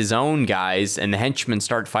against his own guys, and the henchmen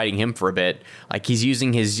start fighting him for a bit. Like, he's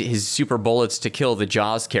using his super bullets to kill the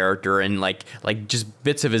Jaws character, and like just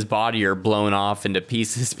bits of his body are blown off into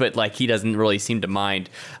pieces, but like he doesn't really seem to mind.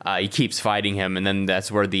 He keeps fighting him, and then that's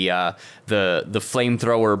where the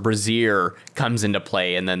flamethrower brazier comes into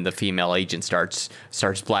play, and then the female agent starts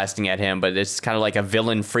blasting at him, but it's kind of like a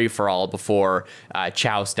villain free-for-all before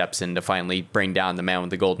Chow steps in to finally bring down the man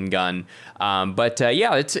with the golden gun.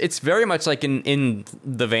 Yeah, it's very much like in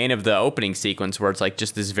the vein of the opening sequence, where it's like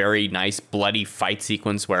just this very nice bloody fight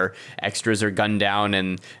sequence where extras are gunned down,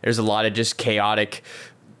 and there's a lot of just chaotic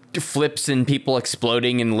flips and people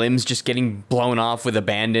exploding and limbs just getting blown off with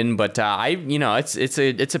abandon. But it's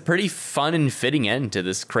a pretty fun and fitting end to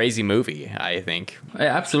this crazy movie, I think.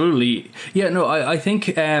 Absolutely. Yeah, no, I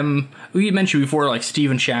think we mentioned before, like,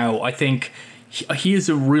 Stephen Chow, I think he has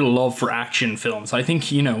a real love for action films. I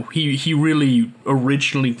think, you know, he really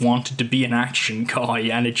originally wanted to be an action guy,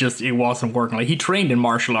 and it wasn't working. Like, he trained in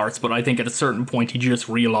martial arts, but I think at a certain point he just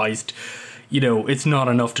realized, you know, it's not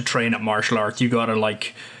enough to train at martial arts. You've got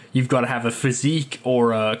to have a physique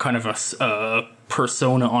or a kind of a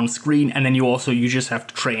persona on screen, and then you just have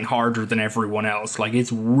to train harder than everyone else. Like,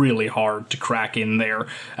 it's really hard to crack in there,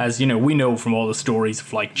 as, you know, we know from all the stories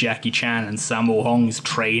of like Jackie Chan and Sammo Hung's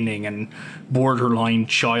training and borderline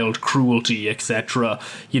child cruelty, etc.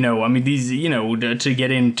 You know, I mean, these, you know, to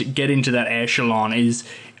get into that echelon is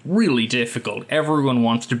really difficult. Everyone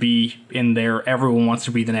wants to be in there. Everyone wants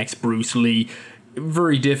to be the next Bruce Lee.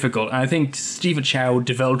 Very difficult. And I think Stephen Chow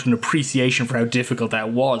developed an appreciation for how difficult that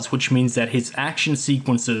was, which means that his action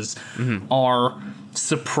sequences are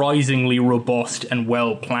surprisingly robust and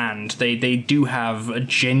well planned. They do have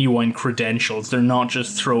genuine credentials. They're not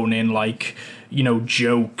just thrown in like, you know,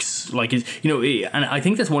 jokes. Like, you know, and I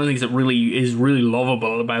think that's one of the things that really is really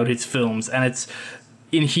lovable about his films. And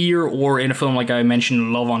in here or in a film like I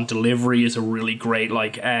mentioned, Love on Delivery is a really great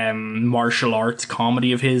like martial arts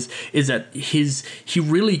comedy of his, is that he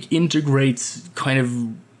really integrates kind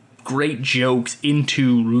of great jokes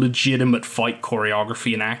into legitimate fight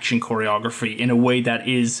choreography and action choreography in a way that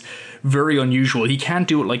is very unusual. He can't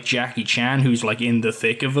do it like Jackie Chan, who's like in the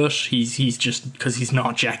thick of it. He's just, because he's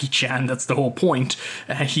not Jackie Chan, that's the whole point.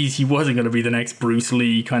 He wasn't going to be the next Bruce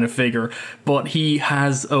Lee kind of figure, but he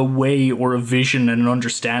has a way or a vision and an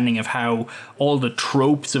understanding of how all the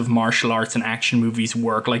tropes of martial arts and action movies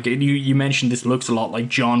work. Like you mentioned, this looks a lot like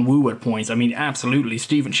John Woo at points. I mean, absolutely.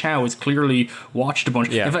 Stephen Chow has clearly watched a bunch.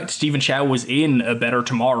 Yeah. In fact, Stephen Chow was in A Better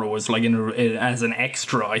Tomorrow as like as an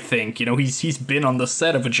extra, I think. You know, he's been on the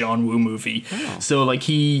set of a John Woo movie. Oh. So like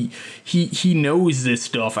he knows this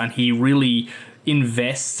stuff, and he really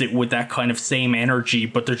invests it with that kind of same energy,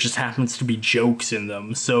 but there just happens to be jokes in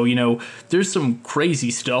them. So, you know, there's some crazy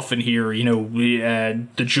stuff in here. You know,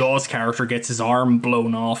 the Jaws character gets his arm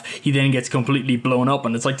blown off. He then gets completely blown up,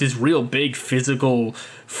 and it's like this real big physical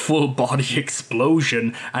full body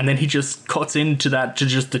explosion, and then he just cuts into that to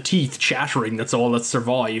just the teeth chattering. That's all that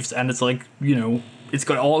survives. And it's like, you know, it's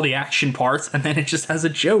got all the action parts, and then it just has a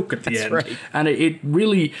joke at the end. Right. And it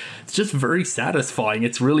really, it's just very satisfying.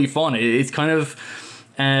 It's really fun. It's kind of,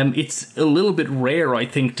 it's a little bit rare, I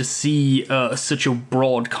think, to see such a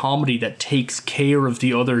broad comedy that takes care of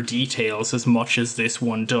the other details as much as this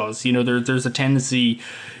one does. You know, there's a tendency,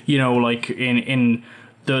 you know, like in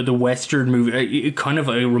the Western movie, it kind of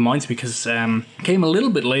reminds me, because it came a little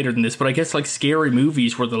bit later than this, but I guess like scary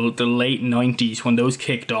movies were the late 90s when those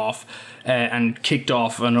kicked off. And kicked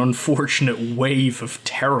off an unfortunate wave of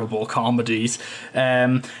terrible comedies,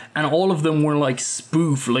 and all of them were like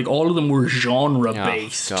spoof, like all of them were genre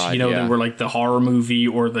based. You know, they were like the horror movie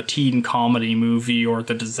or the teen comedy movie or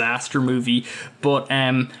the disaster movie, but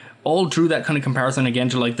all drew that kind of comparison again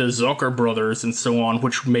to like the Zucker brothers and so on,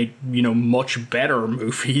 which made, you know, much better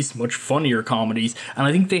movies, much funnier comedies. And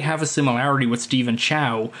I think they have a similarity with Stephen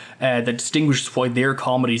Chow that distinguishes why their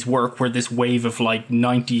comedies work, where this wave of like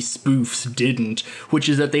 90s spoofs didn't, which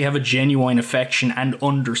is that they have a genuine affection and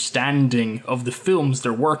understanding of the films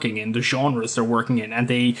they're working in, the genres they're working in, and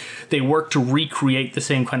they work to recreate the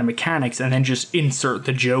same kind of mechanics and then just insert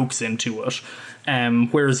the jokes into it.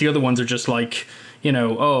 Whereas the other ones are just like, you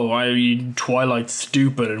know, Twilight's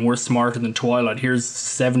stupid and we're smarter than Twilight. Here's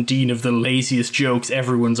 17 of the laziest jokes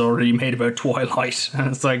everyone's already made about Twilight.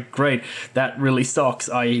 And it's like, great, that really sucks.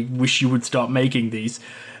 I wish you would stop making these.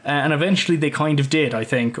 And eventually they kind of did, I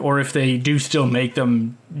think. Or if they do still make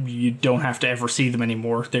them, you don't have to ever see them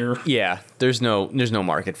anymore. There's no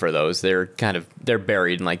market for those. They're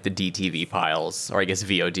buried in like the DTV piles, or I guess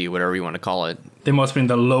VOD, whatever you want to call it. They must have been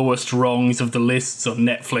the lowest rungs of the lists on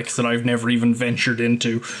Netflix that I've never even ventured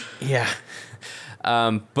into. Yeah.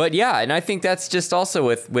 But yeah, and I think that's just also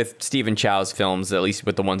with Stephen Chow's films, at least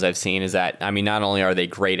with the ones I've seen, is that, I mean, not only are they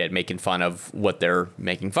great at making fun of what they're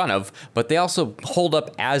making fun of, but they also hold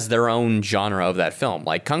up as their own genre of that film.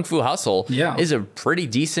 Like Kung Fu Hustle is a pretty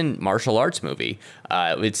decent martial arts movie.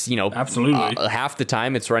 It's, you know, absolutely half the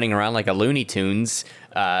time it's running around like a Looney Tunes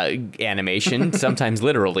animation, sometimes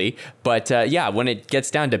literally, but when it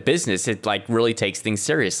gets down to business, it like really takes things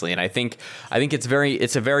seriously. And I think it's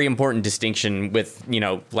a very important distinction with, you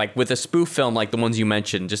know, like with a spoof film like the ones you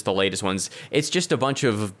mentioned, just the latest ones. It's just a bunch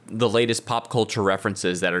of the latest pop culture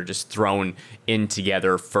references that are just thrown in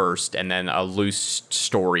together first, and then a loose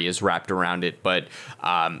story is wrapped around it. But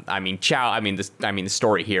the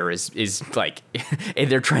story here is like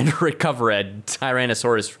they're trying to recover a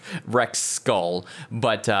Tyrannosaurus Rex skull.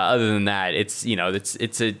 But other than that, it's, you know,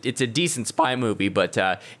 it's a decent spy movie, but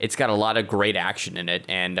it's got a lot of great action in it,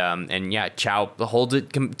 and Chow holds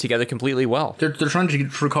it together completely well. They're trying to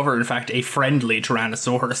recover, in fact, a friendly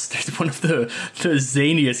Tyrannosaurus. There's one of the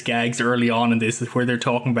zaniest gags early on in this is where they're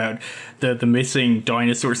talking about the missing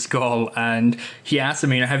dinosaur skull, and he asks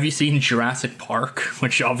him, you know, have you seen Jurassic Park,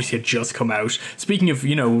 which obviously had just come out. Speaking of,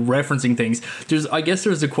 you know, referencing things,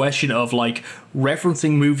 there's a question of like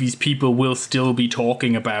referencing movies people will still be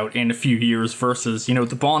talking about in a few years versus, you know,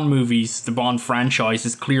 the Bond movies, the Bond franchise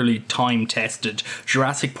is clearly time tested.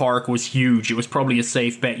 Jurassic Park was huge. It was probably a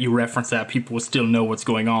safe bet you reference that people will still know what's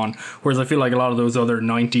going on. Whereas I feel like a lot of those other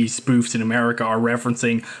 90s spoofs in America are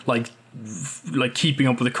referencing like like keeping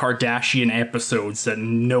up with the Kardashian episodes that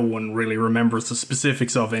no one really remembers the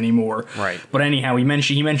specifics of anymore. Right. But anyhow, he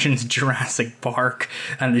mentions Jurassic Park,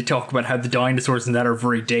 and they talk about how the dinosaurs in that are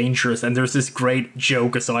very dangerous. And there's this great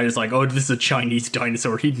joke aside. It's like, oh, this is a Chinese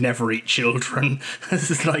dinosaur. He'd never eat children.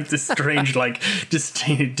 This is like this strange like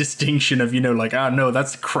distinction of, you know, like, no,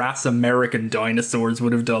 that's crass American dinosaurs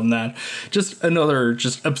would have done that. Just another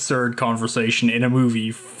just absurd conversation in a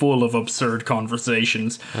movie full of absurd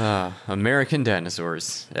conversations. American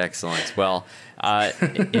dinosaurs. Excellent. Well,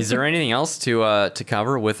 is there anything else to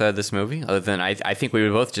cover with this movie other than I think we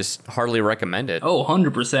would both just heartily recommend it? Oh,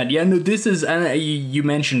 100%. Yeah, no, this is, and you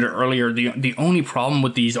mentioned it earlier, the only problem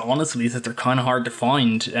with these, honestly, is that they're kind of hard to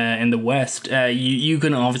find in the West. You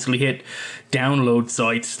can obviously hit download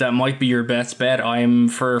sites. That might be your best bet. I'm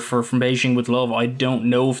for From Beijing with Love. I don't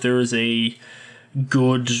know if there is a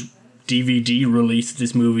good DVD release of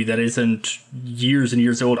this movie that isn't years and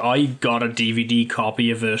years old. I got a DVD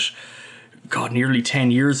copy of it, God, nearly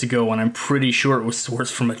 10 years ago, and I'm pretty sure it was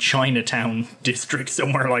sourced from a Chinatown district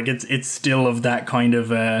somewhere. Like, it's still of that kind of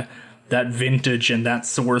that vintage and that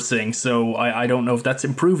sourcing, so I don't know if that's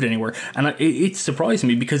improved anywhere. And it surprised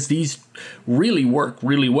me because these really work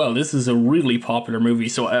really well. This is a really popular movie,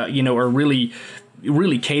 so you know, really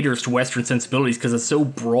caters to Western sensibilities because it's so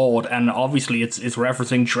broad, and obviously it's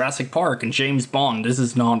referencing Jurassic Park and James Bond. This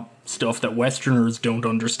is not stuff that Westerners don't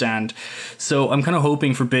understand. So I'm kind of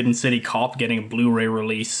hoping Forbidden City Cop getting a Blu-ray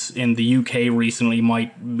release in the UK recently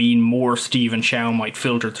might mean more Stephen Chow might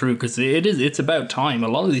filter through, because it's about time. A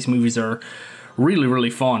lot of these movies are really,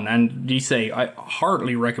 really fun, and you say I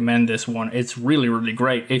heartily recommend this one. It's really, really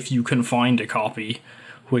great if you can find a copy,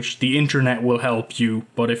 which the internet will help you,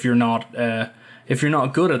 but if you're not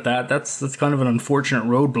good at that, that's kind of an unfortunate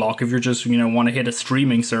roadblock. If you're just, you know, want to hit a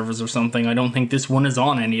streaming service or something, I don't think this one is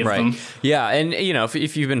on any of them. Yeah, and you know,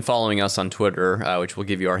 if you've been following us on Twitter, which we'll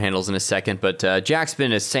give you our handles in a second, but Jack's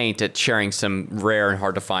been a saint at sharing some rare and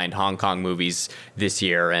hard to find Hong Kong movies this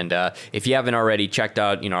year. And if you haven't already checked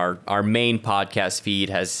out, you know, our main podcast feed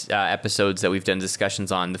has episodes that we've done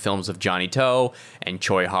discussions on the films of Johnny To and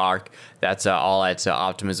Choi Hark. That's all at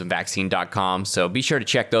optimismvaccine.com. So be sure to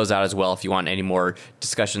check those out as well if you want any more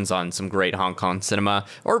discussions on some great Hong Kong cinema,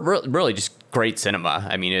 or really just great cinema.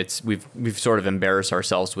 I mean, we've sort of embarrassed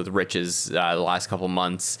ourselves with riches the last couple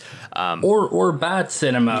months, or bad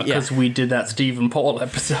cinema, because we did that Stephen Paul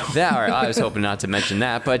episode. I was hoping not to mention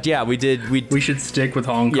that, but yeah, we did. We should stick with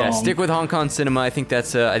Hong Kong. Yeah, stick with Hong Kong cinema. I think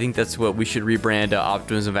that's what we should rebrand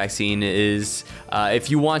Optimism Vaccine is.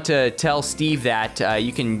 If you want to tell Steve that,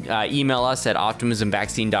 you can email us at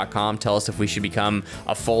optimismvaccine.com. Tell us if we should become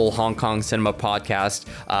a full Hong Kong cinema podcast.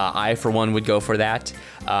 I, for one, would go for that.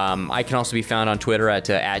 I can also be found on Twitter at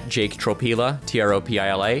Jake Tropila,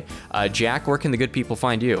 Tropila. Jack, where can the good people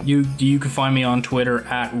find you? You can find me on Twitter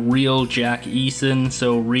at Real Jack Eason,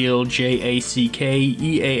 so Real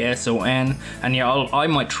JACKEASON. And yeah, I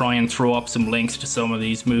might try and throw up some links to some of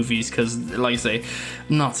these movies, because, like I say,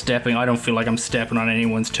 I don't feel like I'm stepping on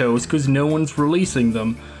anyone's toes, because no one's releasing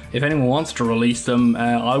them. If anyone wants to release them,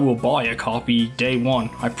 I will buy a copy day one.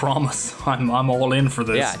 I promise. I'm all in for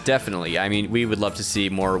this. Yeah, definitely. I mean, we would love to see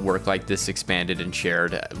more work like this expanded and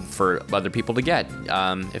shared for other people to get,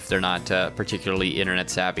 if they're not particularly internet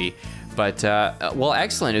savvy. But, well,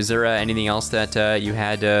 excellent. Is there anything else that you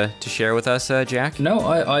had to share with us, Jack? No,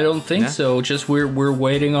 I don't think so. Just we're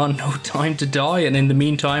waiting on No Time to Die, and in the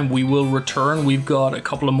meantime, we will return. We've got a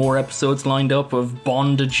couple of more episodes lined up of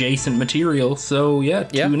Bond-adjacent material, so yeah,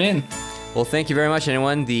 tune in. Well, thank you very much,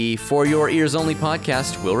 anyone. The For Your Ears Only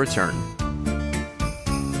podcast will return.